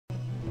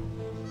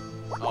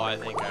Oh, I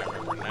think I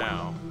remember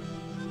now.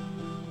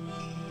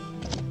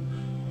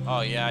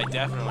 Oh yeah, I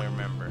definitely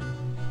remember.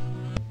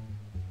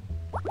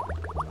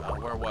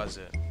 Where was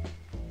it?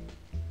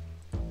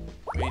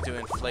 We need to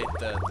inflate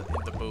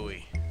the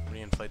buoy.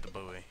 Re-inflate the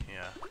buoy,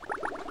 yeah.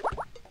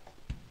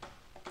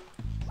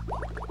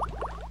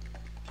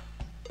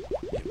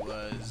 It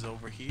was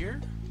over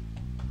here?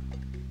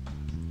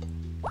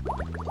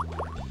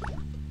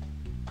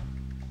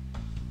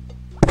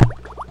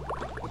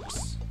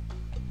 Oops.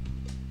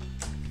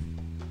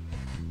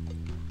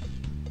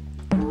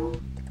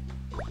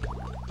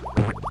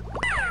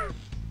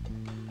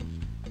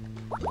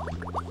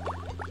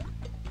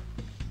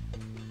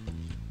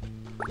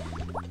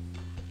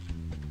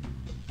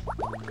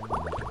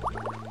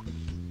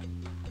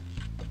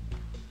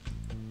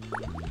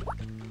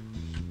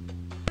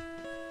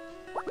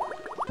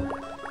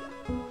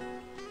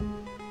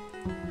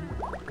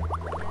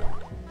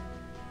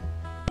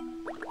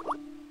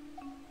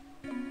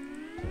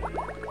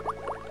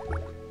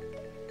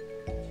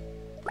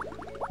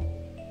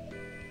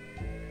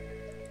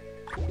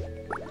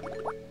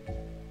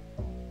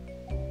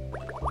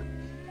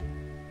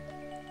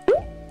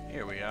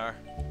 Here we are.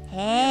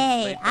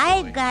 Hey,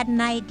 I've got an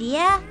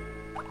idea.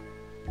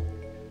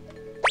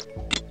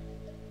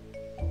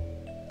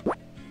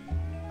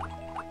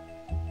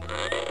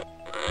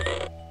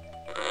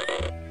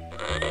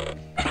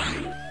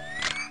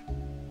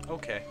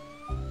 Okay.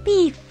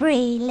 Be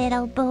free,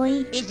 little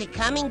buoy. Is it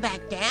coming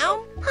back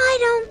down? I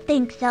don't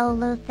think so,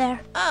 Luther.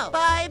 Oh,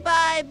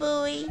 bye-bye,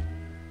 buoy.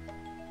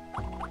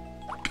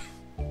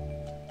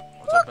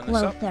 Let's open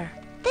this up. Luther,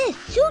 this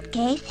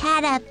suitcase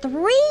had a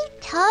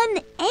 3-ton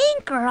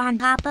anchor on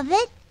top of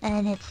it,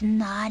 and it's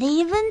not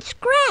even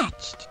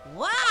scratched.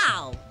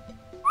 Wow!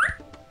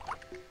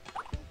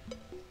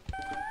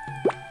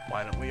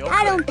 Why don't we open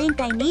I don't it?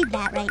 think I need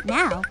that right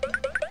now.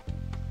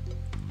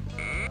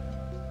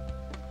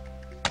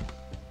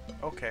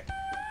 Okay.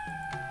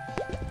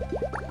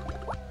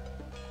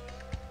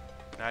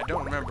 Now, I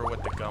don't remember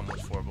what the gum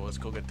was for, but let's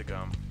go get the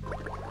gum.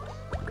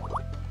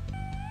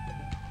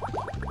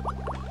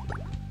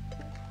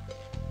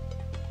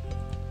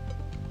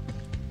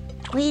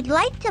 We'd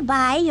like to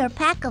buy your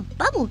pack of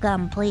bubble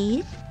gum,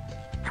 please.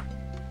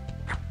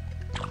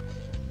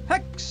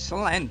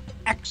 Excellent,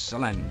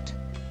 excellent.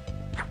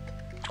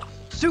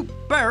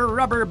 Super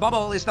Rubber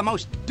Bubble is the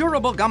most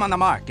durable gum on the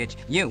market.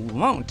 You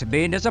won't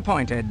be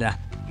disappointed.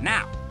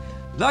 Now,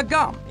 the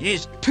gum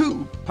is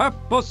 2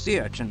 purple sea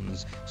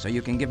urchins, so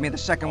you can give me the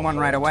second one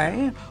right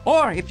away.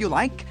 Or, if you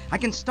like, I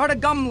can start a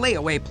gum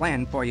layaway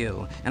plan for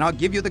you, and I'll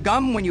give you the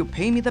gum when you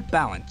pay me the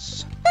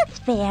balance. That's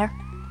fair.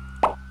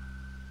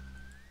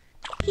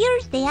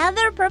 Here's the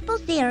other purple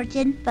sea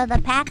urchin for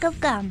the pack of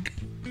gum.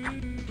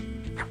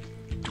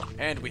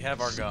 And we have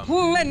our gum.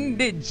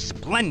 Splendid,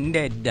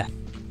 splendid. I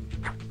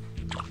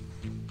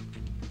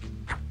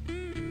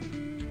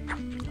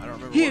don't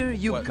remember Here what,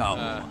 you what,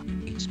 go.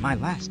 It's my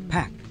last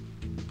pack.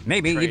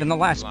 Maybe Trade even the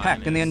last line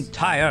pack in the is-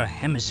 entire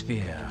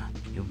hemisphere.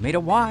 You've made a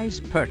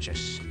wise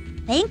purchase.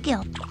 Thank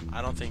you.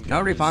 I don't think No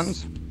gum is-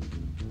 refunds.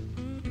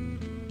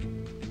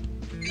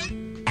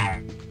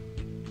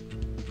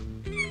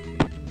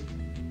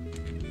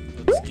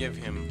 Let's give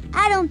him...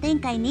 I don't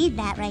think I need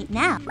that right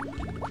now.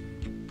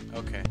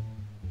 Okay.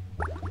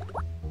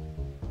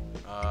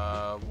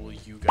 Will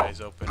you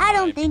guys open I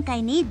don't mine? think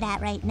I need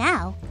that right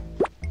now.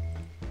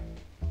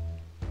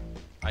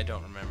 I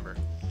don't remember.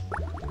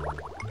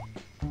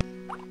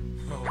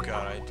 Oh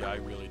god, I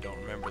really don't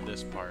remember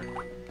this part.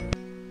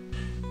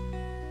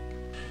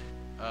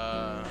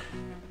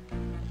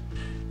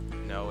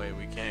 No way,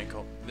 we can't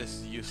go. This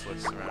is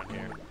useless around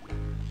here.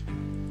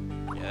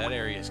 Yeah, that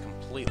area is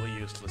completely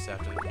useless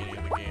after the beginning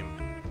of the game.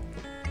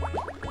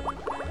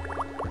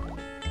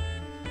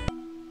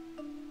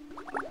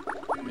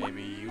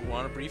 Maybe you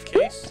want a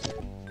briefcase?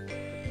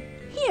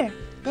 Here,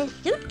 this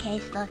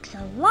suitcase looks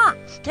a lot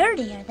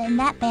sturdier than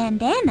that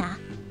bandana.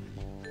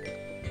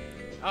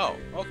 Oh,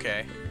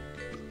 okay.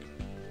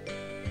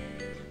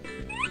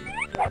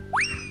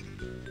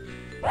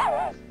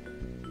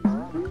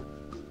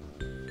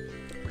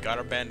 We got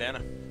our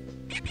bandana.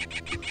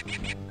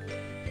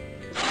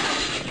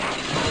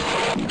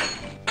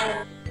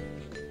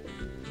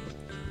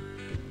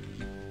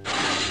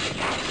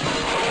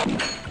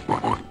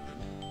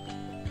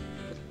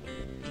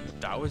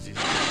 That was easy.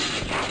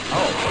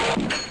 Oh.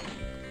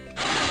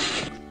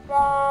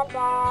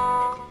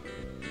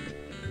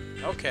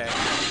 Okay.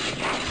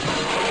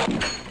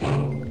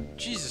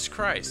 Jesus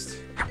Christ.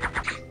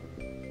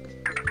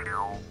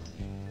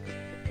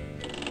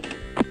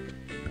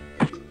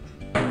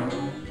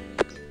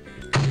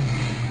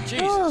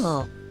 Jesus.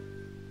 Oh.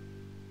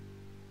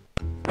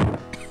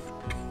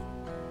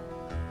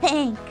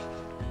 Thanks.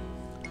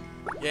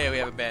 Yeah, we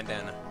have a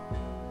bandana.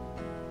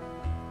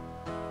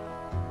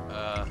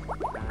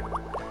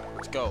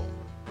 Let's go.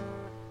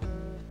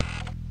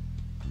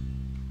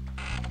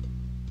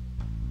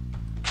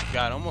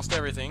 Got almost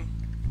everything.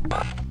 In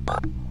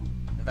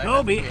fact,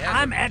 Toby, I think we have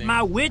I'm at everything.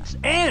 my wit's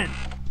end.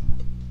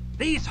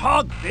 These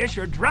hogfish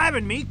are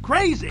driving me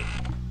crazy.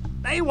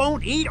 They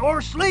won't eat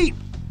or sleep.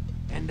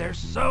 And they're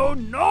so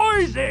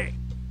noisy.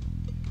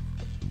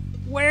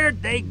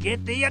 Where'd they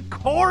get the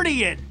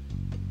accordion?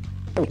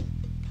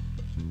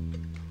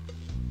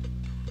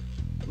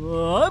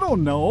 I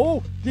don't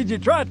know. Did you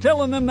try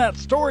telling them that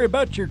story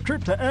about your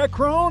trip to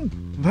Akron?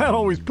 That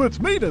always puts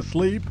me to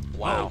sleep.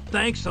 Wow. Oh,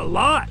 thanks a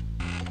lot.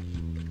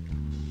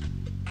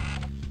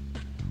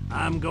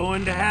 I'm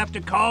going to have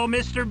to call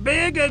Mr.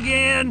 Big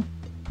again.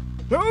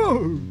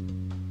 Oh.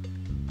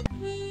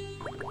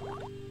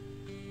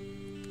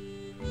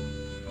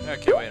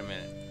 Okay, wait a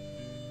minute.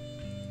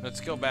 Let's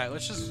go back.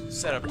 Let's just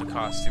set up the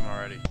costume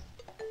already.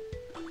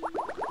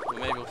 Well,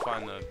 maybe we'll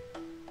find the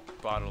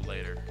bottle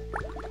later.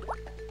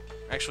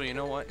 Actually, you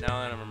know what?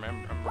 Now that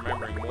I'm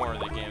remembering more of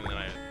the game than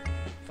I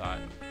thought.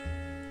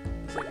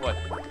 It's like, what,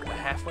 the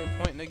halfway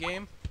point in the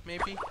game,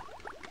 maybe?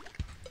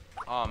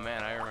 Oh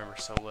man, I remember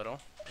so little.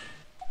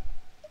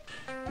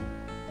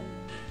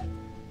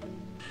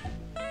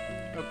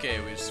 Okay,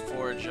 we just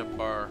forge up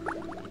our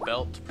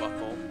belt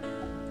buckle.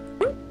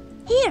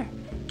 Here,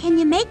 can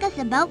you make us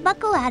a belt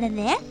buckle out of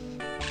this?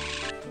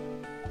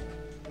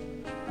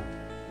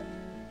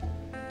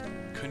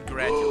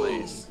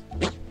 Congratulations.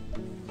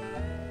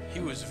 He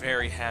was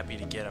very happy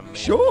to get a mail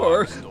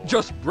Sure. box door.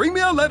 Just bring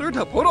me a letter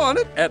to put on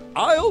it, and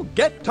I'll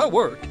get to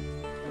work.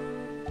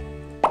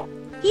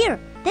 Here,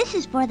 this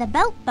is for the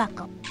belt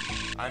buckle.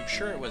 I'm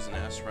sure it was an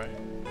S, right?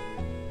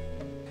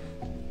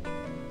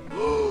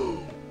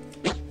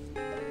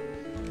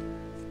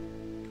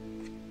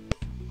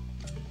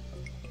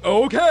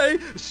 Okay,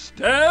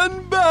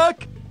 stand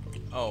back.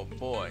 Oh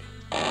boy.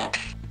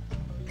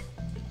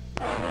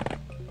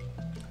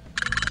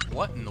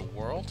 What in the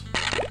world?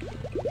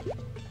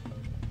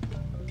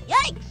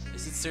 Yikes!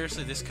 Is it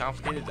seriously this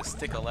complicated to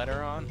stick a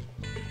letter on?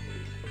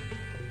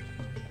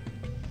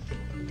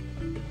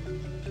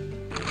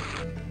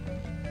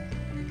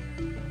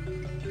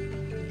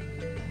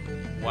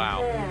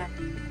 Wow.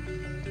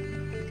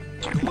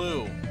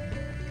 Glue.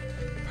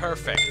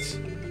 Perfect.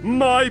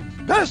 My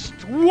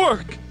best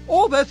work.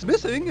 All that's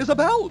missing is a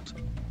belt.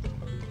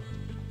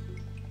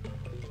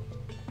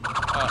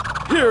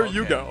 Here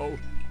you okay. go.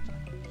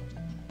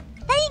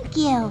 Thank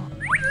you.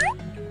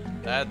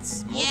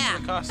 That's most Yeah,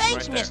 of the costume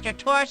thanks, right there. Mr.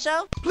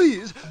 Torso.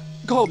 Please,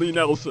 call me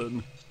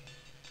Nelson.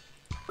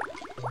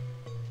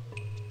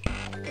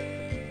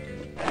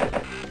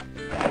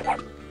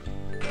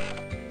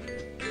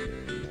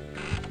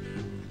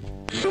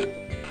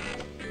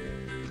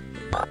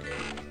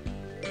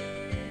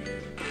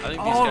 I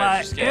think these All guys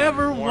I just get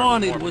ever more and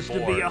wanted more was to be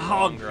bored a the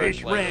longer I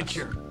hogfish play this.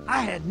 rancher.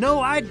 I had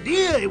no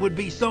idea it would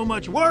be so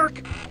much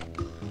work.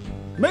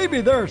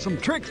 Maybe there are some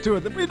tricks to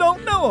it that we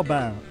don't know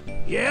about.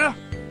 Yeah?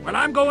 Well,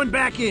 I'm going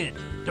back in.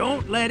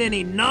 Don't let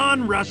any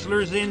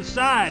non-rustlers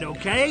inside,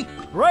 okay?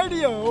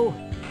 Radio.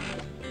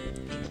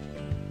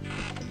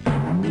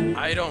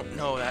 I don't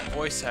know that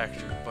voice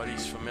actor, but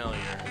he's familiar.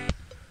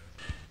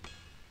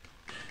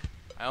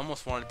 I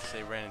almost wanted to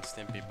say Ren and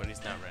Stimpy, but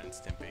he's not Ren and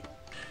Stimpy.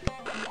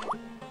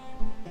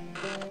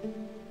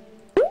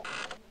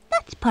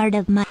 That's part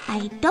of my...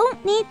 I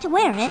don't need to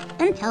wear it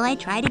until I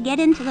try to get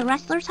into the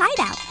rustler's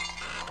hideout.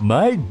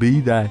 Might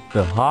be that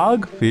the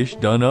hogfish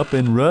done up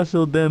and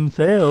rustled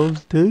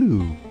themselves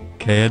too.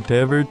 Can't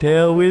ever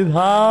tell with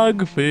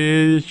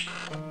hogfish.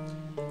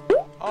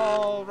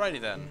 Alrighty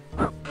then.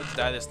 Let's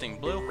dye this thing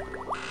blue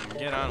and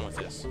get on with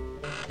this.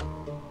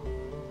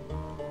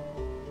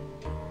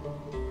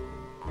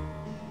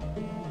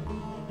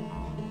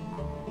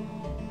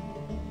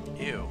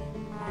 Ew.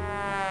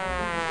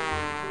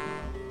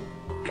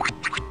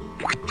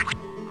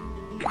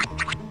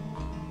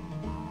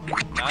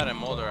 Now that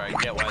I'm older, I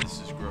get why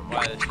this is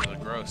a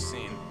gross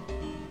scene.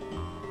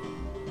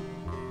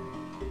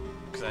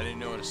 Because I didn't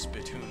know what a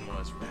spittoon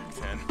was back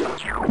then.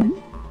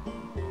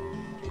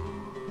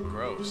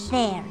 Gross.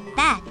 There,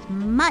 that's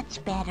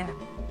much better.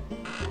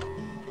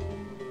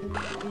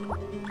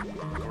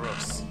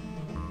 Gross.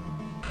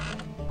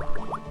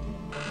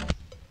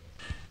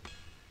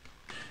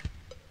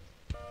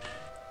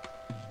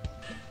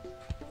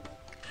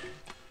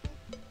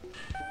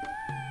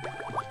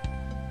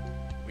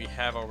 We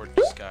have our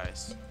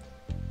disguise.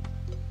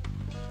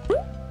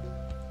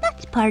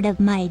 That's part of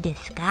my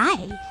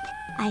disguise.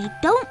 I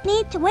don't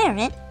need to wear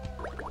it.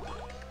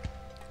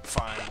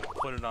 Fine,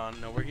 put it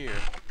on over here.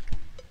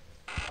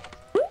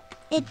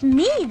 It's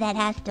me that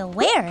has to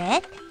wear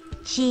it.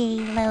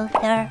 Gee,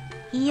 Luther,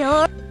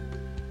 you're...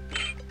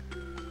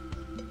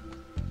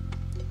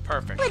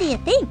 Perfect. What do you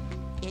think?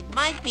 It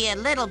might be a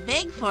little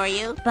big for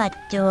you. But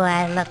do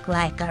I look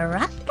like a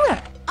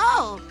rustler?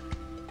 Oh,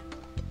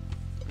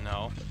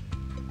 No.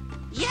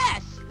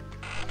 yes.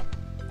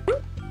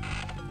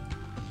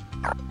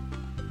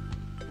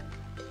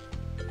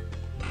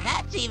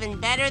 That's even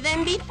better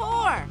than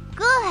before.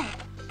 Good.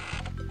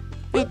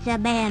 It's a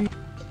band.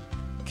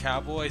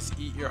 Cowboys,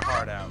 eat your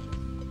heart out.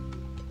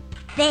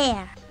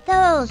 There.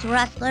 Those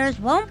rustlers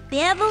won't be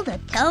able to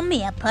tell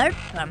me apart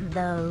from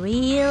the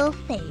real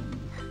thing.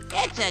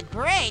 It's a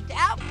great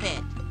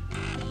outfit.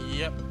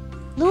 Yep.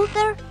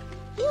 Luther,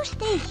 You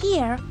stay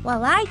here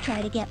while I try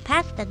to get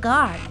past the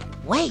guard.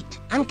 Wait,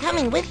 I'm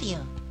coming with you.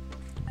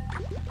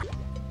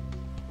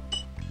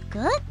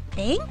 Good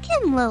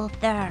thinking,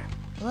 Luther.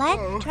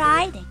 Let's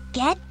try to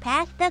get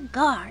past the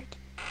guard.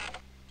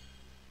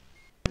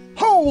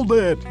 Hold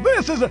it!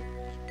 This is a...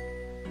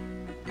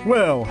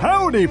 Well,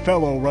 howdy,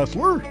 fellow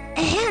rustler.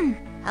 Ahem,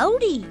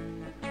 howdy.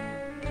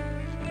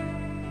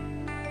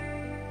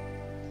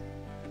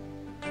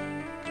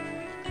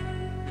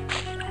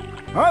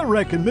 I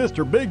reckon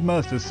Mr. Big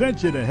must have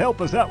sent you to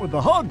help us out with the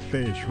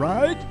hogfish,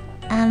 right?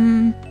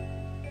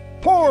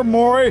 Poor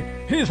Maury,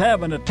 he's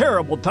having a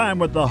terrible time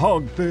with the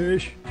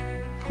hogfish.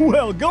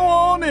 Well, go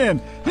on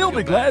in. He'll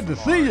be glad to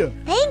see you.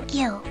 Thank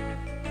you.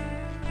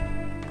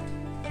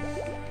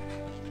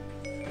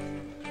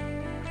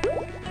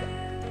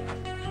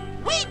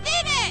 We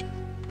did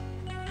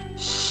it!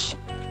 Shh.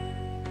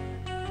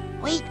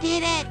 We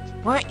did it.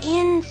 We're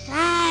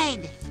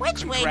inside.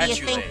 Which way do you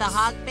think the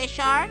hogfish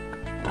are?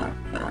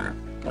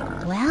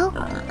 Well,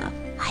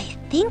 I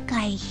think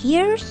I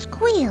hear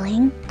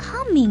squealing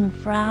coming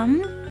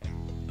from...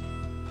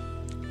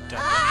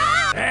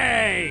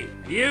 Hey,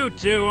 you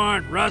two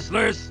aren't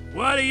rustlers.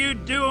 What are you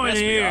doing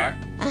here?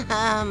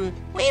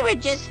 We were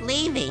just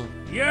leaving.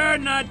 You're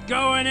not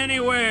going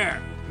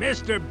anywhere.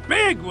 Mr.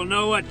 Big will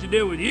know what to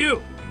do with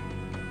you.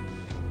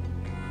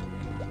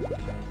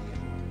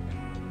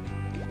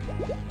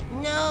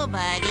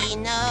 Nobody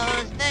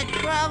knows the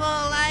trouble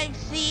I've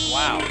seen.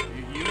 Wow,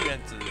 you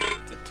went to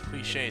the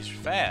cliches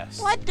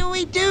fast. What do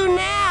we do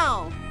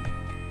now?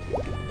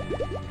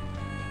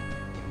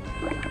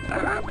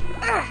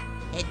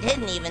 It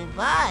didn't even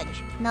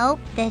budge. Nope,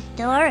 this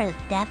door is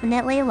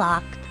definitely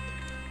locked.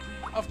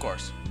 Of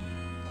course.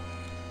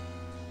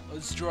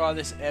 Let's draw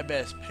this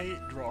MS Paint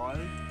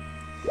drawing.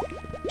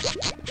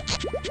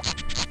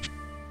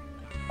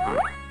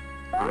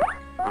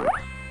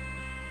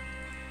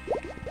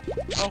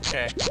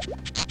 Okay.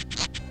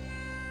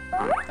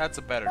 That's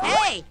a better drawing.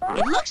 Hey,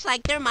 it looks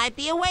like there might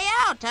be a way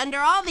out under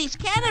all these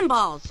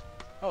cannonballs.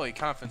 Oh, he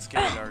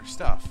confiscated our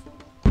stuff.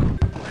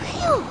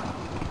 Phew!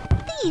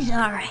 These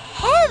are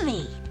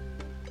heavy.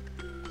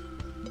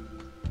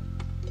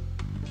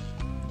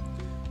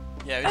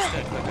 Yeah, we just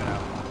gotta click it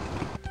out.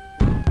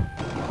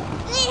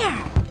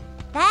 There!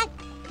 That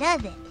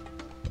does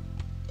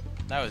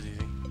it. That was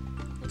easy.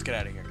 Let's get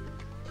out of here.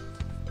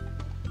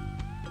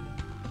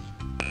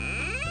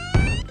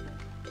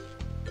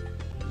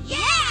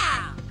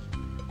 Yeah!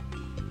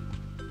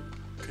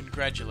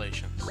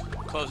 Congratulations.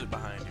 Close it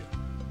behind you.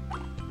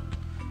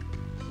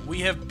 We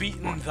have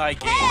beaten thy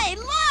game. Hey,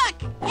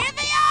 look! Here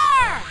they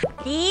are!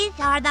 These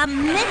are the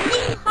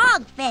missing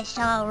hogfish,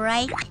 all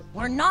right.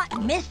 We're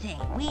not missing.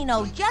 We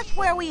know just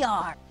where we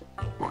are.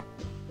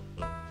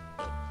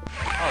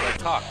 Oh, they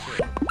talk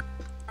too.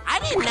 I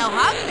didn't know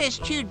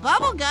hogfish chewed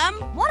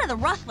bubblegum. One of the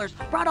rustlers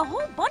brought a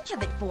whole bunch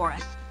of it for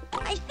us.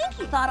 I think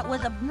he thought it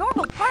was a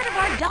normal part of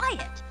our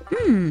diet.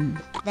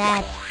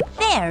 That's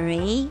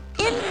very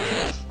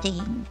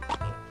interesting.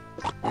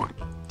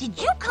 Did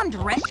you come to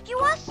rescue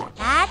us?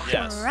 That's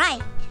Yes.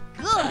 right.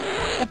 Good.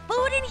 The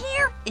food in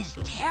here is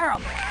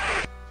terrible.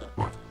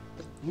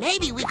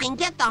 Maybe we can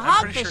get the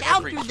I'm pretty hogfish sure out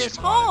every through kid this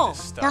wanted hole.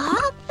 this The stuff.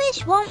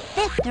 hogfish won't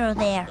fit through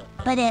there,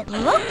 but it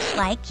looks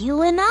like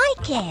you and I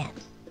can.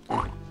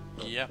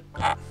 Yep.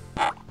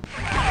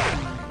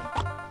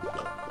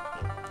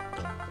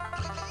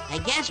 I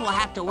guess we'll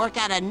have to work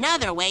out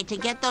another way to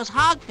get those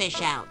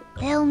hogfish out.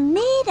 They'll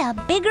need a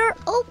bigger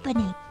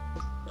opening.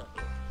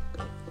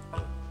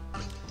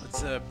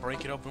 Let's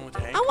break it open with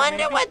the anchor. I wonder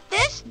maybe? what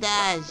this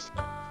does.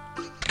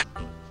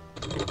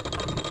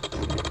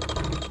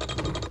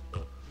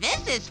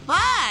 This is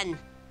fun.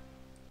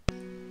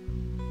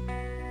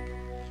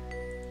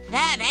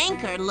 That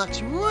anchor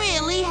looks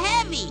really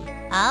heavy.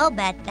 I'll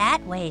bet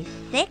that weighs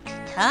 6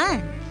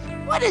 tons.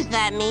 What does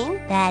that mean?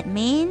 That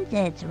means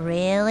it's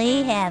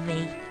really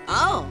heavy.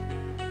 Oh,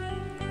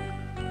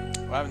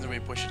 What happens if we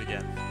push it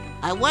again?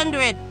 I wonder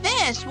if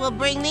this will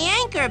bring the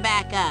anchor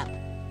back up.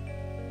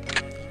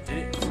 Did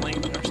it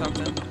fling or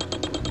something?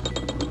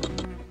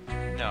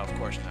 No, of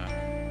course not.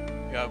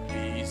 Gotta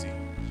be easy.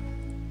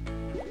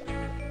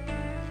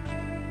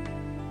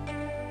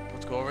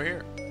 Let's go over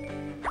here.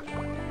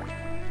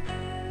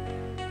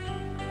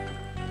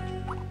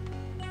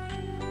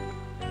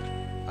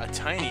 A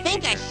tiny I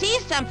think I feature. see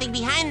something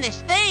behind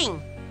this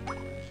thing.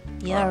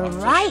 You're A fish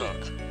right.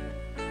 hook.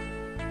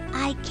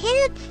 I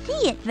can't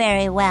see it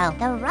very well.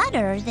 The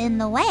rudder's in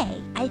the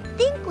way. I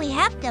think we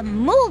have to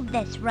move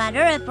this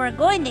rudder if we're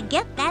going to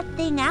get that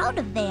thing out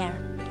of there.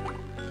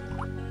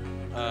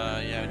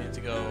 Yeah, we need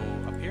to go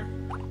up here.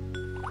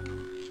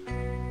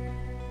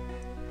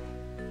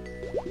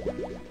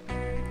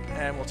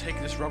 And we'll take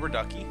this rubber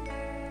ducky.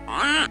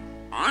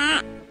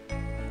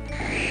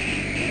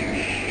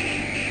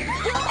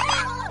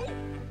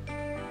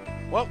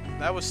 Well,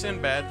 that was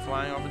Sinbad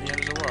flying over the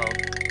end of the world.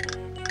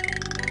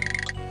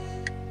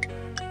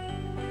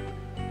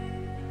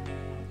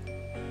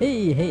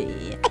 Hey,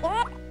 hey.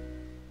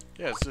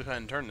 Yeah, let's go ahead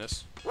and turn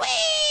this.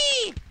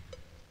 Whee!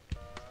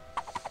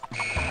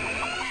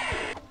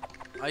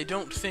 I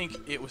don't think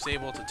it was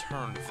able to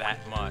turn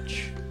that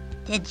much.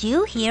 Did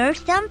you hear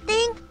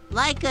something?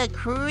 Like a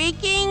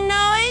creaking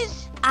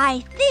noise?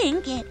 I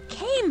think it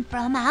came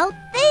from out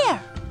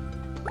there.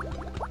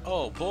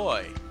 Oh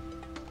boy.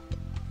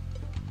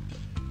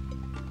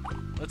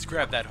 Let's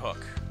grab that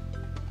hook.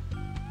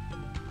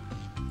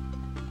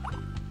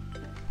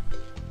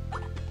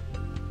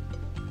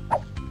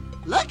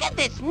 Look at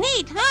this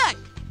neat hook.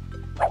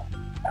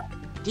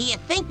 Do you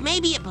think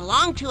maybe it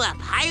belonged to a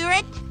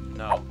pirate?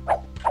 No.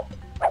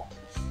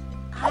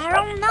 I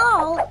don't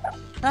know,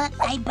 but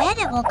I bet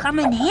it will come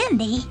in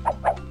handy.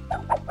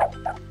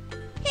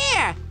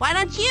 Here, why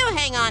don't you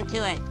hang on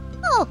to it?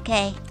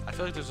 Okay. I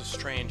feel like there's a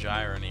strange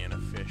irony in a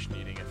fish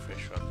needing a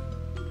fish hook.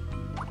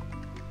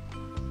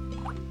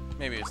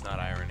 Maybe it's not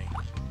irony.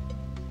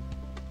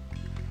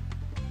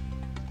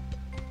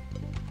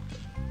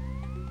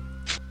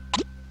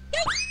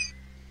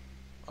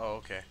 Oh,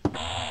 okay.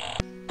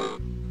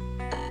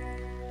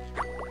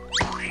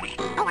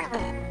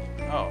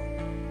 Oh.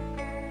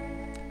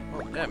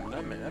 Well,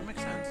 that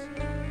makes sense.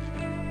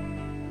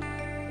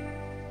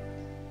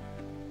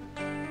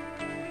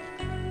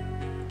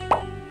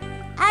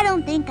 I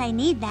don't think I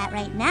need that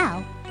right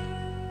now.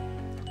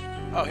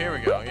 Oh, here we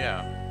go,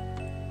 yeah.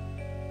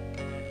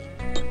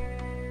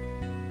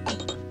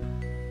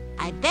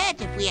 I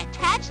bet if we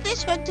attach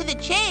this hook to the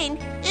chain,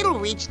 it'll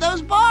reach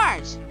those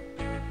bars.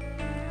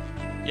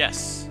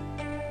 Yes.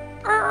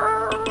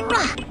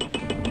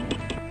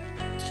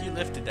 He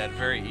lifted that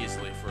very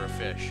easily for a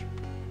fish.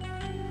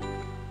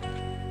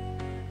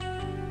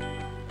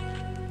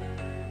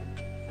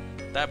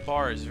 That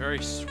bar is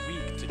very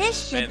sweet to This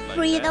just should bend like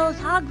free that. those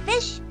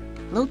hogfish.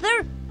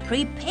 Luther,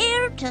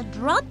 prepare to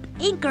drop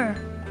anchor.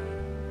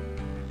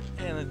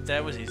 And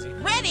that was easy.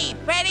 Ready,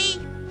 Freddy!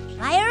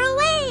 Fire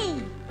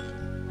away!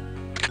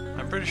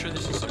 I'm pretty sure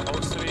this is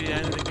supposed to be the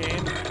end of the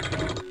game.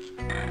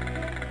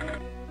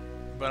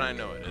 But I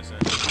know it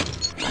isn't.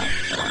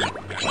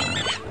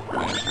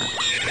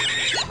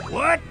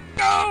 What?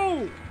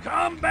 No!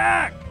 Come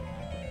back!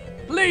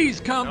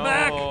 Please come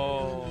back!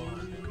 Oh.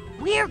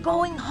 We're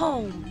going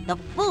home. The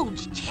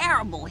food's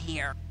terrible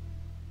here.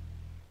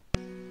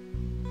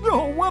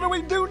 Oh, what do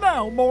we do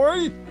now,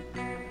 Maury?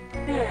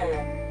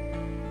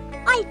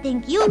 I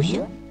think you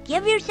should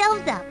give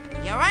yourselves up.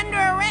 You're under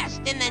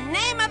arrest in the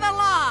name of the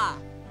law.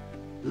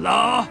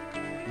 Law?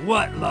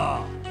 What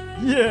law?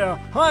 Yeah,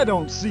 I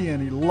don't see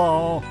any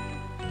law.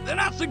 Then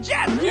I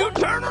suggest you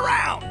turn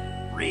around.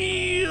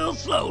 Real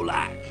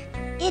slow-like.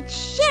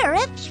 It's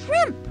Sheriff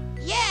Shrimp.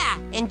 Yeah,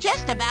 and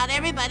just about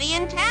everybody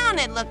in town,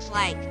 it looks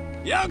like.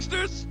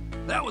 Youngsters,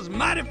 that was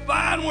mighty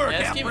fine work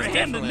Yeah, this game is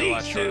apprehending definitely a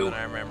lot these shorter two. than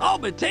I remember. I'll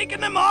be taking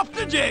them off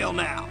to jail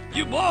now.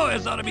 You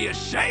boys ought to be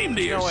ashamed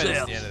of No way this is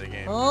yourselves. the end of the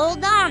game.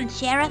 Hold on,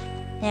 Sheriff.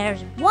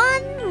 There's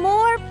one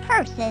more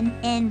person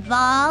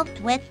involved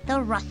with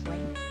the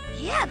rustling.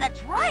 Yeah,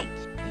 that's right.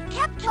 They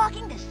kept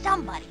talking to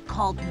somebody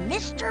called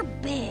Mr.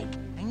 Big.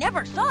 I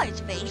never saw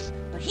his face,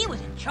 but he was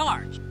in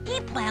charge.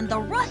 He planned the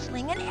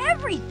rustling and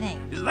everything.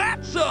 Is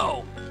that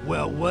so?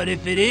 Well, what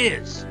if it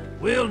is?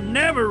 We'll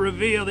never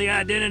reveal the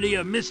identity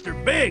of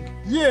Mr. Big.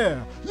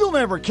 Yeah, you'll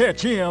never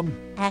catch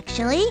him.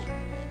 Actually,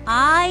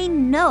 I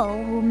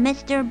know who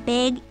Mr.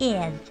 Big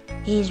is.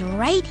 He's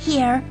right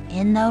here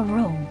in the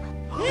room.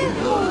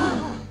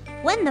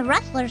 When the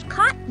rustlers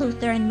caught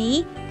Luther and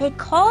me, they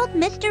called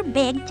Mr.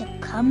 Big to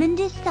come and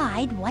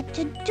decide what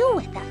to do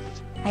with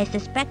us. I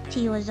suspect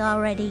he was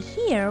already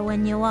here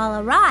when you all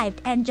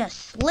arrived and just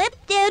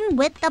slipped in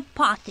with the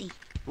posse.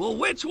 Well,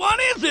 which one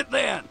is it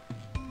then?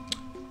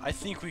 I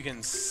think we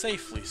can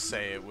safely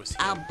say it was him.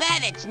 I'll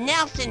bet it's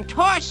Nelson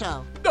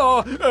Torso.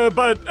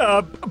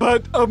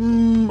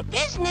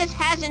 Business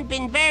hasn't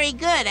been very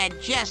good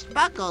at Just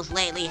Buckles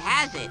lately,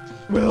 has it?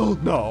 Well,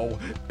 no.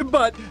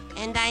 But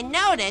And I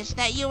noticed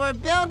that you were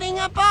building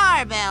a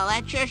barbell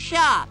at your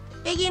shop.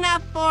 Big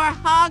enough for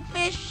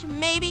hogfish,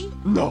 maybe?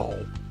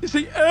 no. You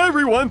see,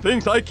 everyone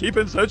thinks I keep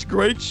in such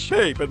great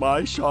shape in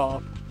my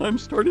shop. I'm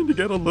starting to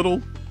get a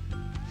little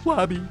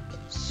flabby.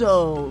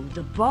 So,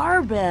 the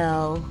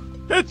barbell...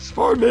 It's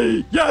for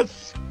me,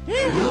 yes!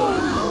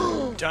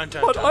 Dun, dun,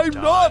 But dun, I'm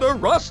dun. not a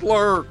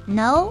rustler!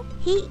 No,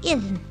 he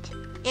isn't.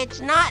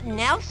 It's not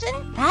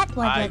Nelson? That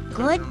was I a couldn't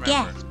good remember.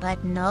 guess,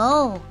 but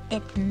no,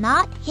 it's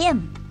not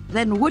him.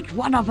 Then which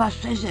one of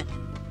us is it?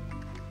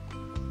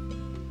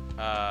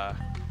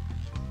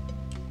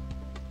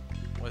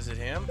 Was it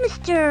him?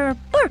 Mr.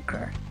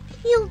 Barker,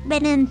 you've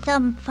been in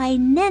some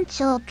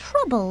financial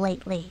trouble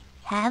lately,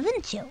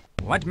 haven't you?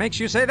 What makes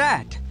you say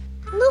that?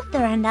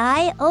 Luther and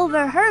I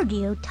overheard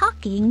you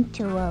talking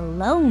to a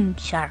loan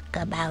shark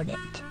about it.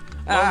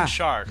 Lone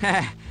shark.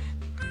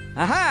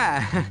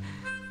 Aha!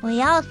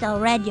 We also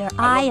read your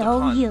I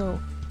love the IOU,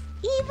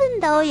 even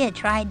though you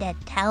tried to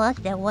tell us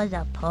it was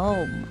a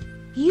poem.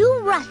 You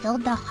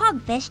rustled the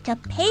hogfish to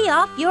pay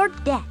off your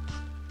debts,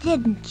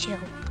 didn't you?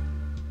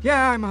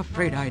 Yeah, I'm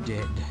afraid I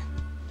did.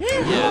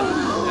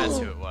 Yeah, that's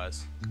who it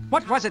was.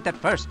 What was it that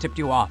first tipped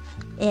you off?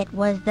 It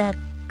was the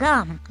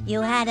gum. You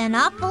had an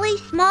awfully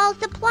small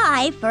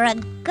supply for a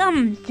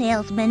gum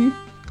salesman.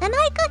 and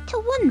I got to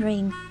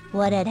wondering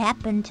what had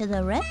happened to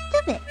the rest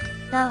of it.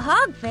 The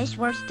hogfish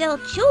were still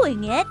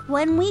chewing it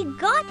when we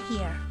got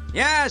here.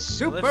 Yes,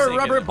 Super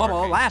Rubber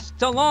Bubble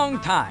lasts a long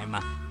time.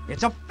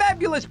 It's a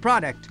fabulous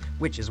product,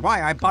 which is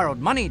why I borrowed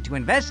money to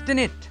invest in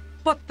it.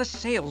 But the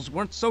sales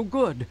weren't so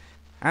good,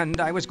 and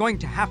I was going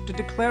to have to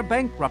declare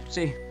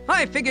bankruptcy.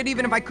 I figured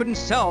even if I couldn't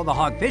sell the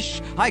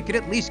hogfish, I could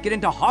at least get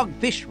into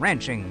hogfish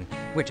ranching,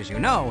 which, as you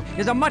know,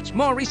 is a much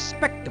more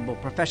respectable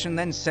profession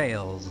than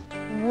sales.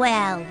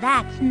 Well,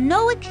 that's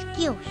no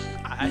excuse.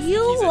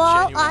 You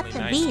all ought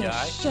to be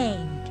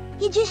ashamed.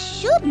 You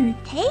just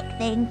shouldn't take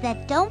things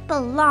that don't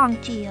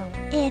belong to you.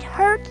 It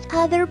hurts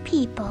other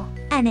people,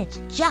 and it's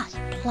just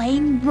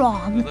plain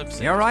wrong.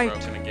 You're right.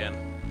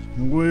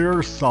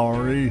 We're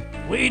sorry.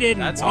 We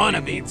didn't want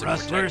to be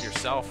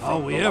rustlers.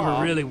 All we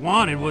ever really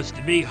wanted was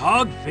to be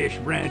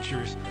hogfish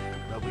ranchers,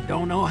 but we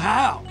don't know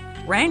how.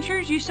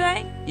 Ranchers, you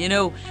say? You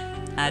know,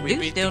 I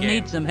do still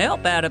need some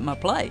help out at my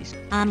place.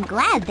 I'm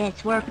glad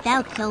this worked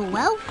out so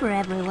well for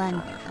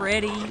everyone.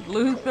 Freddi,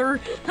 Luther,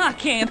 I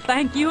can't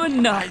thank you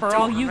enough for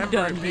all you've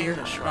done here.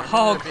 The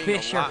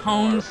hogfish are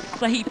home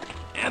safe.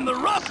 And the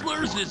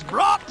rustlers is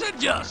brought to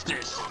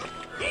justice.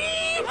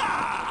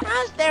 Yee-haw!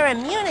 How's their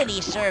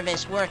immunity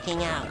service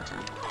working out?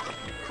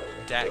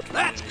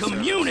 That's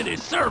community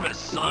service,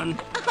 son.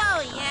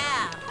 Oh,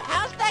 yeah.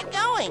 How's that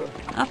going?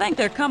 I think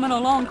they're coming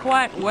along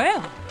quite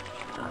well.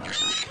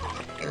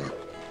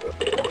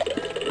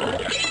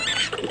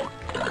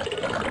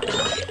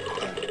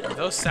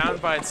 Those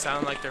sound bites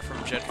sound like they're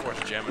from Jet Force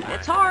Gemini.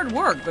 It's hard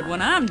work, but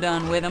when I'm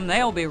done with them,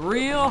 they'll be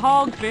real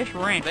hogfish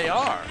ranchers. They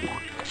are.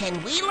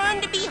 Can we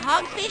learn to be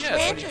hogfish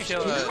ranchers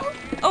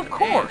too? Of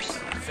course.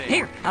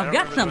 Here, I've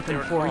got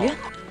something for you.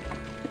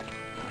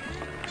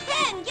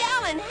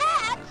 10-gallon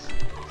hats?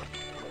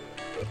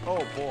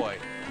 Oh boy.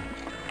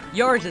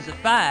 Yours is a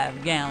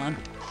 5-gallon,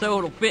 so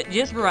it'll fit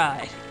just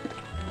right.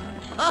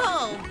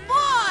 Oh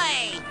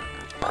boy!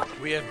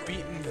 We have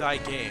beaten thy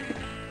game.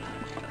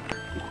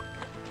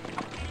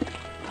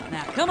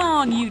 Now come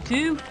on, you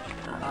two.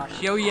 I'll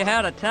show you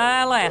how to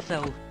tie a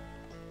lasso.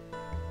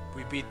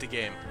 We beat the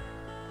game.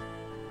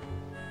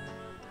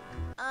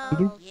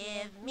 Oh,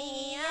 give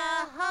me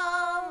a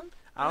home.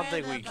 I don't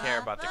think we care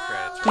about the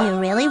credits. Do you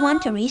really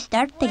want to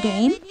restart the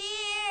game?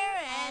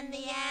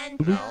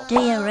 No.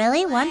 Do you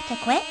really want to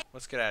quit?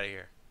 Let's get out of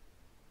here.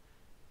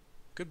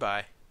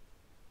 Goodbye.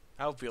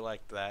 I hope you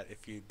liked that.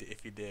 If you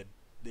did,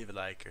 leave a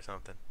like or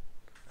something.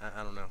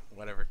 I don't know.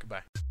 Whatever.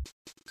 Goodbye.